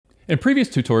In previous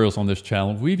tutorials on this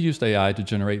channel, we've used AI to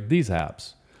generate these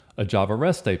apps: a Java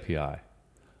REST API,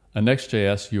 a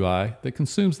Next.js UI that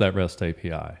consumes that REST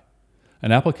API,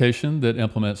 an application that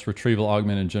implements Retrieval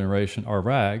Augmented Generation, or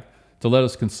RAG, to let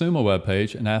us consume a web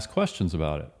page and ask questions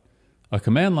about it, a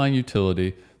command line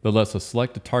utility that lets us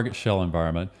select a target shell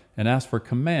environment and ask for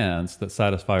commands that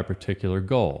satisfy a particular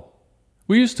goal.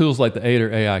 We use tools like the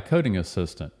Aider AI coding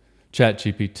assistant,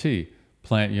 ChatGPT,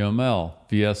 PlantUML,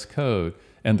 VS Code,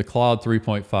 and the Claude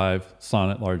 3.5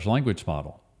 Sonnet large language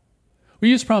model.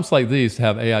 We use prompts like these to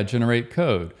have AI generate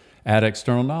code, add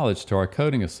external knowledge to our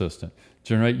coding assistant,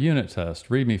 generate unit tests,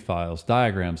 README files,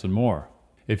 diagrams, and more.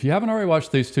 If you haven't already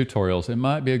watched these tutorials, it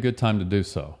might be a good time to do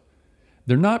so.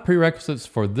 They're not prerequisites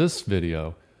for this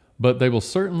video, but they will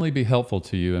certainly be helpful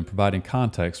to you in providing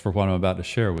context for what I'm about to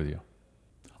share with you.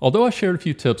 Although I shared a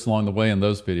few tips along the way in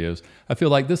those videos, I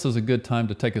feel like this is a good time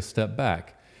to take a step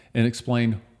back and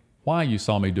explain why you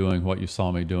saw me doing what you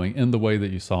saw me doing in the way that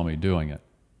you saw me doing it.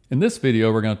 In this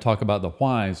video, we're going to talk about the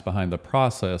whys behind the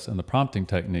process and the prompting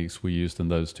techniques we used in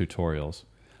those tutorials.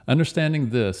 Understanding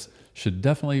this should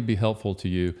definitely be helpful to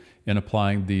you in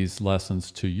applying these lessons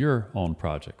to your own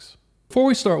projects. Before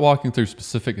we start walking through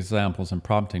specific examples and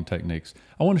prompting techniques,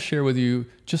 I want to share with you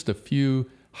just a few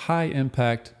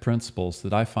high-impact principles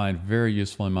that I find very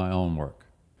useful in my own work.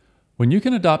 When you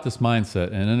can adopt this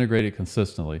mindset and integrate it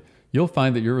consistently, you'll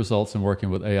find that your results in working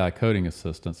with AI coding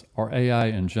assistants, or AI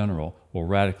in general, will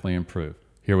radically improve.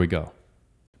 Here we go.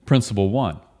 Principle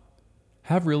 1.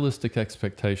 Have realistic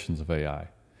expectations of AI.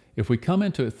 If we come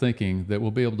into it thinking that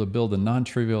we'll be able to build a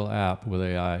non-trivial app with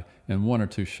AI in 1 or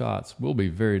 2 shots, we'll be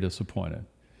very disappointed.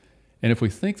 And if we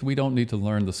think that we don't need to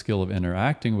learn the skill of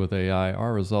interacting with AI,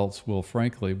 our results will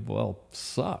frankly,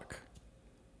 suck.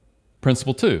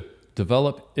 Principle 2.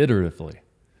 Develop iteratively.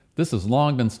 This has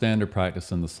long been standard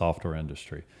practice in the software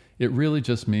industry. It really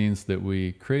just means that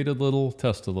we create a little,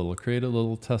 test a little, create a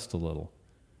little, test a little.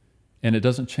 And it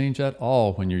doesn't change at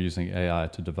all when you're using AI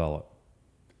to develop.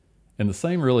 And the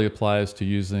same really applies to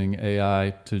using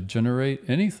AI to generate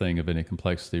anything of any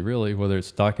complexity, really, whether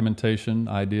it's documentation,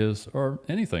 ideas, or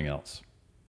anything else.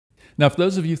 Now, for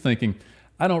those of you thinking,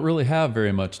 I don't really have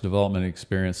very much development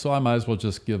experience, so I might as well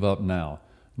just give up now.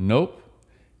 Nope.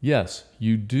 Yes,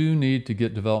 you do need to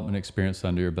get development experience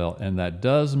under your belt, and that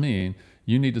does mean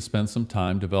you need to spend some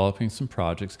time developing some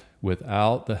projects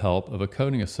without the help of a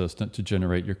coding assistant to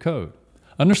generate your code.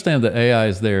 Understand that AI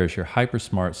is there as your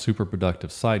hyper-smart, super productive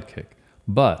sidekick,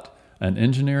 but an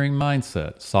engineering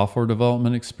mindset, software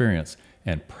development experience,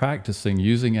 and practicing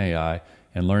using AI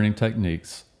and learning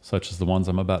techniques, such as the ones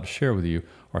I'm about to share with you,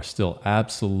 are still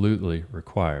absolutely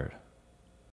required.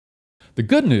 The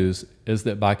good news is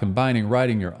that by combining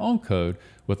writing your own code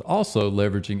with also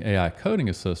leveraging AI coding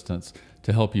assistants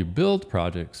to help you build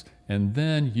projects and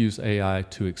then use AI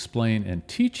to explain and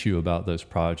teach you about those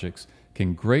projects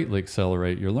can greatly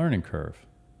accelerate your learning curve.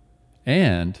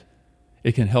 And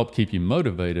it can help keep you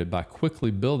motivated by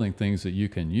quickly building things that you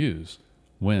can use.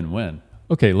 Win-win.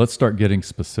 Okay, let's start getting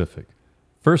specific.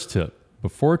 First tip,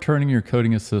 before turning your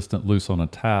coding assistant loose on a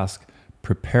task,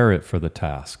 prepare it for the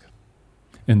task.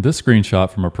 In this screenshot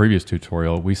from our previous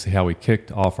tutorial, we see how we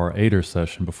kicked off our Aider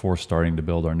session before starting to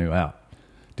build our new app.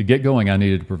 To get going, I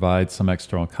needed to provide some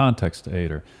external context to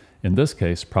Aider. In this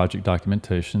case, project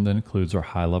documentation that includes our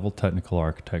high-level technical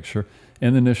architecture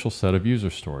and the initial set of user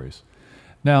stories.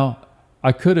 Now,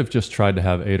 I could have just tried to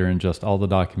have Aider ingest all the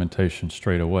documentation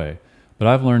straight away, but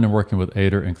I've learned in working with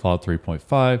Aider in Claude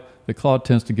 3.5 that Claude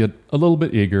tends to get a little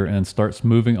bit eager and starts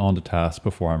moving on to tasks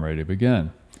before I'm ready to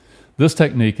begin. This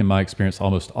technique, in my experience,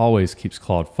 almost always keeps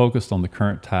Claude focused on the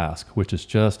current task, which is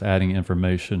just adding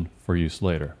information for use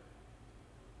later.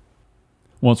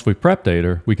 Once we've prepped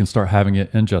Aider, we can start having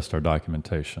it ingest our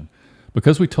documentation.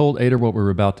 Because we told Aider what we were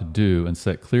about to do and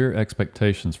set clear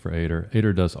expectations for Aider,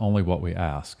 Aider does only what we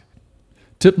ask.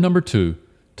 Tip number 2,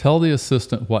 tell the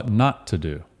assistant what not to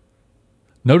do.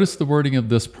 Notice the wording of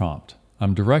this prompt.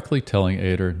 I'm directly telling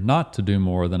Aider not to do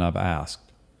more than I've asked.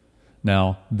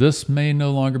 Now, this may no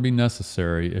longer be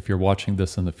necessary if you're watching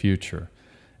this in the future.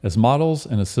 As models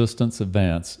and assistants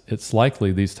advance, it's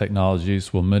likely these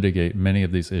technologies will mitigate many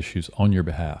of these issues on your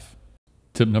behalf.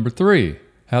 Tip number 3,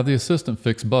 have the assistant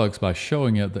fix bugs by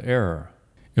showing it the error.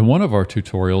 In one of our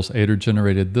tutorials, Aider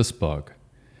generated this bug.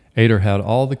 Aider had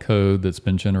all the code that's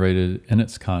been generated in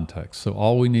its context, so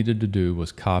all we needed to do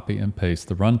was copy and paste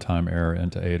the runtime error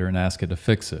into Aider and ask it to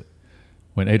fix it.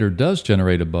 When Aider does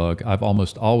generate a bug, I've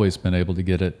almost always been able to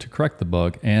get it to correct the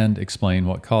bug and explain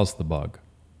what caused the bug.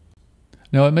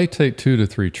 Now, it may take 2 to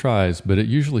 3 tries, but it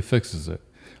usually fixes it.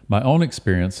 My own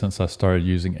experience since I started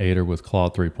using Aider with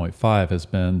Claude 3.5 has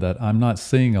been that I'm not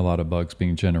seeing a lot of bugs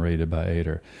being generated by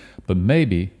Aider, but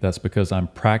maybe that's because I'm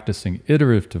practicing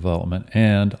iterative development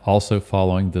and also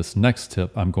following this next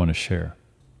tip I'm going to share.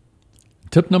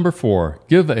 Tip number 4,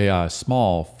 give AI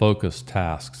small, focused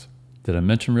tasks. Did I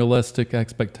mention realistic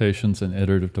expectations in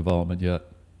iterative development yet?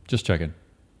 Just checking.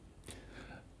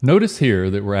 Notice here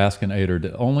that we're asking Aider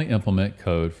to only implement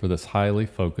code for this highly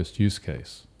focused use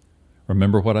case.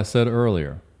 Remember what I said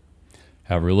earlier.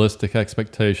 Have realistic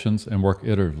expectations and work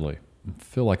iteratively. I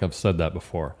feel like I've said that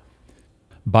before.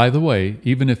 By the way,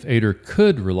 even if Aider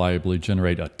could reliably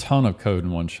generate a ton of code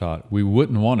in one shot, we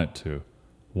wouldn't want it to.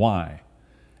 Why?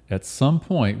 At some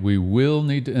point, we will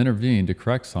need to intervene to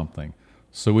correct something,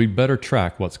 so we'd better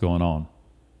track what's going on.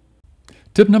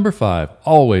 Tip number 5,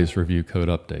 always review code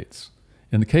updates.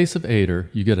 In the case of Aider,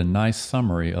 you get a nice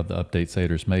summary of the updates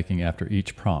Aider's making after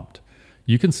each prompt.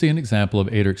 You can see an example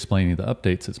of Aider explaining the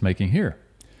updates it's making here.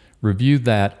 Review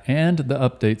that and the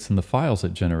updates in the files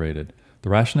it generated. The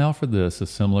rationale for this is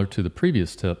similar to the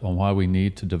previous tip on why we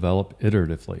need to develop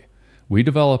iteratively. We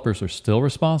developers are still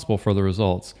responsible for the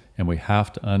results, and we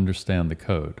have to understand the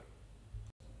code.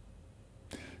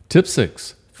 Tip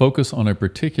 6, focus on a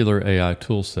particular AI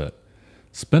toolset.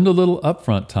 Spend a little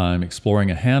upfront time exploring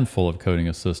a handful of coding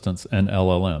assistants and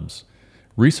LLMs.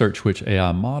 Research which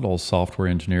AI models software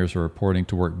engineers are reporting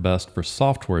to work best for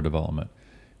software development.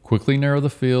 Quickly narrow the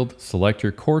field, select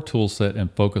your core toolset,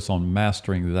 and focus on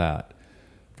mastering that.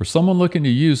 For someone looking to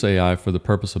use AI for the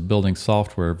purpose of building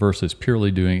software versus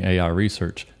purely doing AI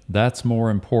research, that's more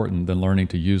important than learning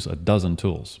to use a dozen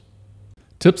tools.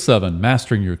 Tip 7,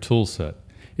 mastering your toolset.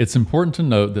 It's important to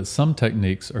note that some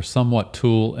techniques are somewhat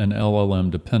tool and LLM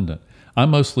dependent.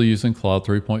 I'm mostly using Claude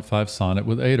 3.5 Sonnet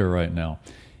with Aider right now.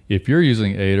 If you're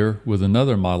using Aider with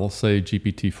another model, say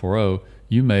GPT-4o,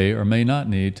 you may or may not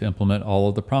need to implement all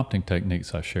of the prompting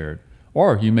techniques I shared,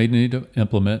 or you may need to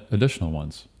implement additional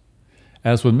ones.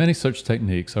 As with many such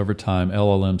techniques, over time,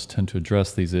 LLMs tend to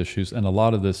address these issues, and a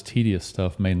lot of this tedious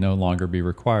stuff may no longer be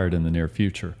required in the near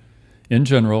future. In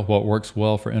general, what works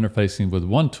well for interfacing with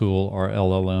one tool or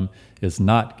LLM is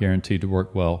not guaranteed to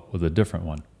work well with a different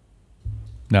one.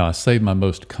 Now, I saved my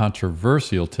most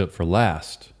controversial tip for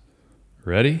last.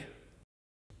 Ready?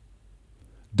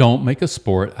 Don't make a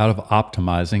sport out of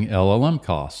optimizing LLM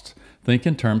costs. Think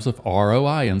in terms of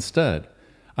ROI instead.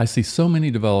 I see so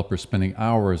many developers spending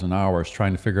hours and hours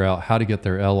trying to figure out how to get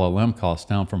their LLM costs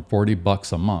down from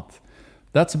 $40 a month.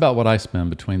 That's about what I spend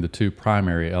between the two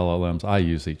primary LLMs I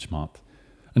use each month.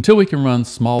 Until we can run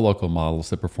small local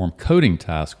models that perform coding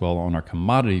tasks well on our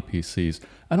commodity PCs,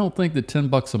 I don't think that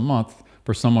 $10 a month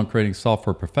for someone creating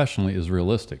software professionally is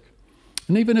realistic.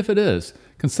 And even if it is,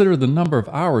 consider the number of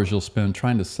hours you'll spend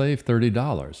trying to save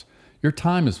 $30. Your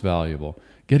time is valuable.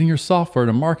 Getting your software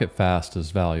to market fast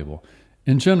is valuable.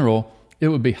 In general, it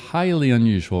would be highly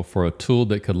unusual for a tool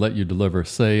that could let you deliver,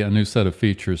 say, a new set of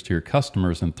features to your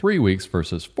customers in 3 weeks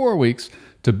versus 4 weeks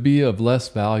to be of less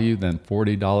value than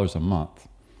 $40 a month.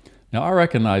 Now, I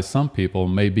recognize some people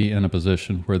may be in a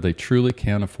position where they truly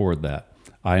can't afford that.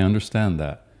 I understand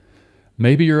that.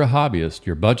 Maybe you're a hobbyist,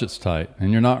 your budget's tight,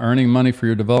 and you're not earning money for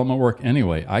your development work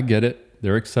anyway. I get it.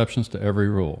 There are exceptions to every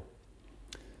rule.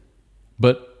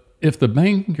 But if the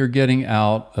bang you're getting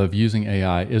out of using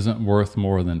AI isn't worth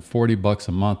more than $40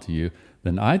 a month to you,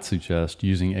 then I'd suggest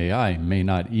using AI may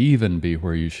not even be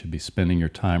where you should be spending your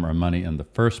time or money in the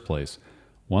first place.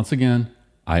 Once again,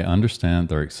 I understand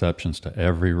there are exceptions to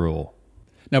every rule.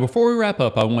 Now, before we wrap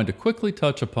up, I wanted to quickly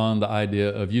touch upon the idea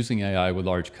of using AI with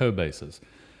large code bases.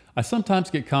 I sometimes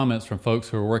get comments from folks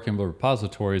who are working with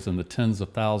repositories in the tens of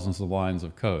thousands of lines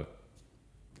of code.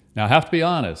 Now, I have to be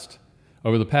honest.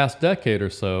 Over the past decade or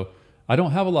so, I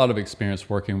don't have a lot of experience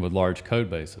working with large code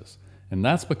bases, and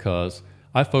that's because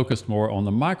I focused more on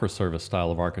the microservice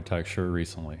style of architecture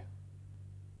recently.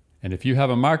 And if you have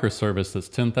a microservice that's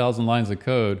 10,000 lines of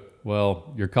code,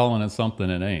 well, you're calling it something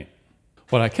it ain't.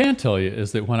 What I can tell you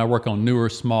is that when I work on newer,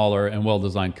 smaller, and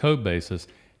well-designed code bases,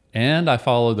 and I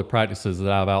follow the practices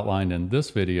that I've outlined in this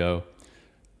video,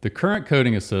 the current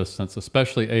coding assistants,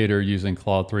 especially Aider using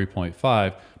Claude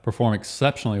 3.5, perform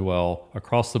exceptionally well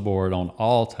across the board on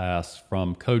all tasks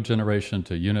from code generation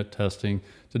to unit testing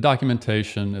to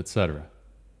documentation, etc.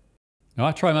 Now,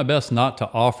 I try my best not to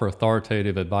offer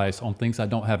authoritative advice on things I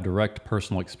don't have direct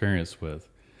personal experience with.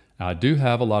 Now, I do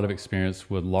have a lot of experience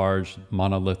with large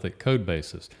monolithic code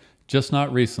bases, just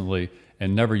not recently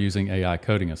and never using AI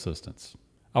coding assistants.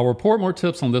 I'll report more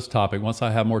tips on this topic once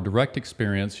I have more direct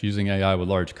experience using AI with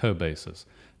large code bases.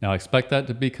 Now, I expect that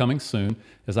to be coming soon,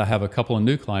 as I have a couple of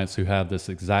new clients who have this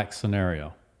exact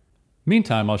scenario.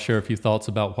 Meantime, I'll share a few thoughts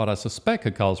about what I suspect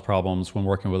could cause problems when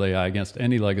working with AI against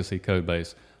any legacy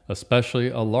codebase, especially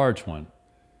a large one.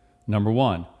 Number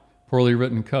one, poorly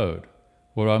written code.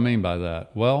 What do I mean by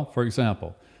that? Well, for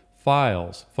example,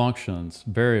 files, functions,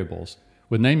 variables,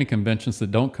 with naming conventions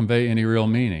that don't convey any real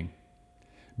meaning.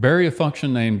 Bury a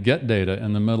function named getData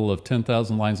in the middle of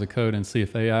 10,000 lines of code and see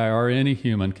if AI or any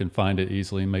human can find it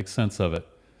easily and make sense of it.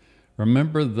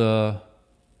 Remember the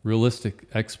realistic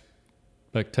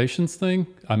expectations thing?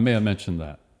 I may have mentioned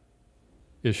that.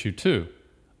 Issue 2,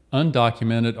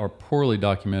 undocumented or poorly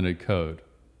documented code.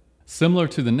 Similar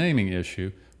to the naming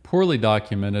issue, poorly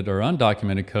documented or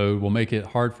undocumented code will make it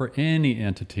hard for any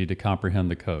entity to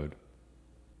comprehend the code.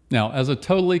 Now, as a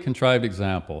totally contrived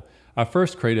example, I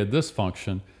first created this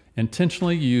function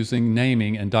intentionally using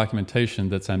naming and documentation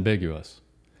that's ambiguous.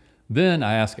 Then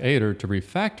I asked Aider to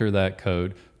refactor that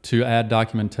code to add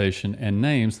documentation and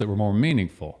names that were more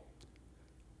meaningful.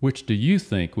 Which do you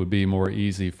think would be more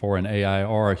easy for an AI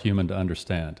or a human to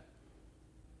understand?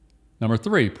 Number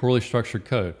 3, poorly structured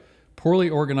code. Poorly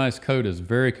organized code is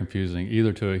very confusing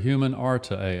either to a human or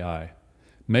to AI.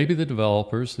 Maybe the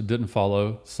developers didn't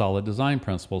follow solid design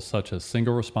principles such as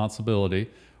single responsibility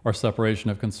or separation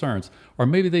of concerns, or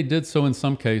maybe they did so in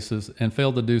some cases and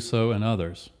failed to do so in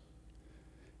others.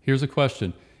 Here's a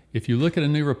question. If you look at a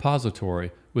new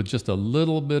repository with just a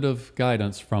little bit of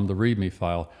guidance from the README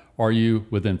file, are you,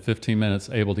 within 15 minutes,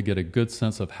 able to get a good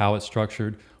sense of how it's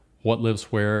structured, what lives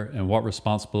where, and what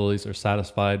responsibilities are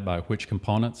satisfied by which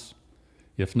components?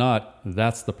 If not,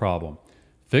 that's the problem.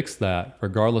 Fix that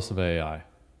regardless of AI.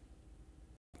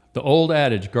 The old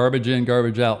adage, garbage in,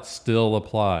 garbage out, still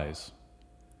applies.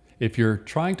 If you're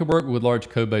trying to work with large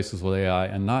code bases with AI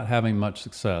and not having much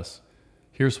success,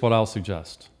 here's what I'll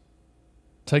suggest.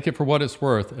 Take it for what it's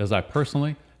worth, as I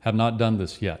personally have not done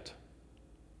this yet.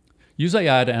 Use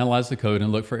AI to analyze the code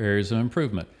and look for areas of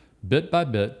improvement, bit by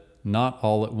bit, not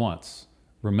all at once.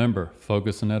 Remember,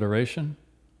 focus and iteration.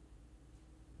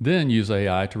 Then use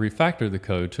AI to refactor the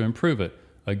code to improve it.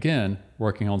 Again,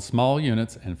 working on small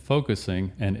units and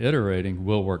focusing and iterating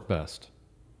will work best.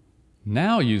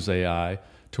 Now use AI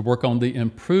to work on the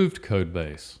improved code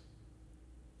base.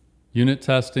 Unit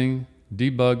testing,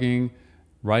 debugging,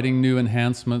 writing new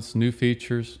enhancements, new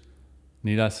features.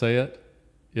 Need I say it?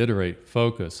 Iterate,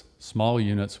 focus, small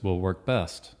units will work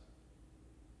best.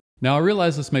 Now I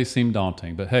realize this may seem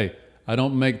daunting, but hey, I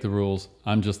don't make the rules,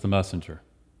 I'm just the messenger.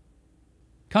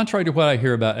 Contrary to what I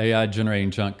hear about AI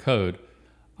generating junk code,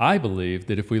 I believe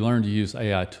that if we learn to use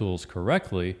AI tools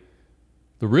correctly,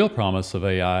 the real promise of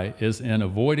AI is in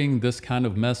avoiding this kind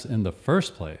of mess in the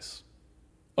first place.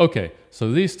 Okay,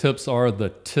 so these tips are the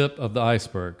tip of the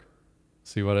iceberg.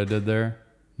 See what I did there?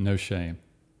 No shame.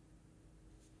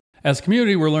 As a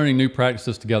community, we're learning new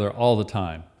practices together all the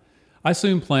time. I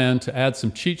soon plan to add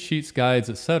some cheat sheets, guides,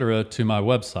 etc. to my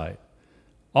website.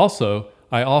 Also,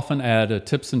 I often add a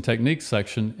tips and techniques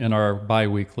section in our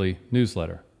bi-weekly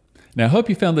newsletter. Now, I hope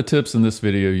you found the tips in this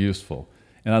video useful,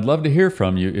 and I'd love to hear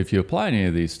from you if you applied any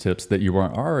of these tips that you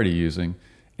weren't already using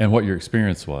and what your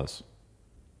experience was.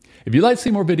 If you'd like to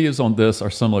see more videos on this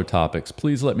or similar topics,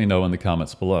 please let me know in the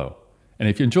comments below. And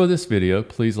if you enjoyed this video,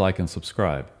 please like and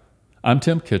subscribe. I'm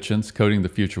Tim Kitchens, Coding the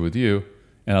Future with You,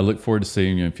 and I look forward to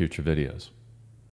seeing you in future videos.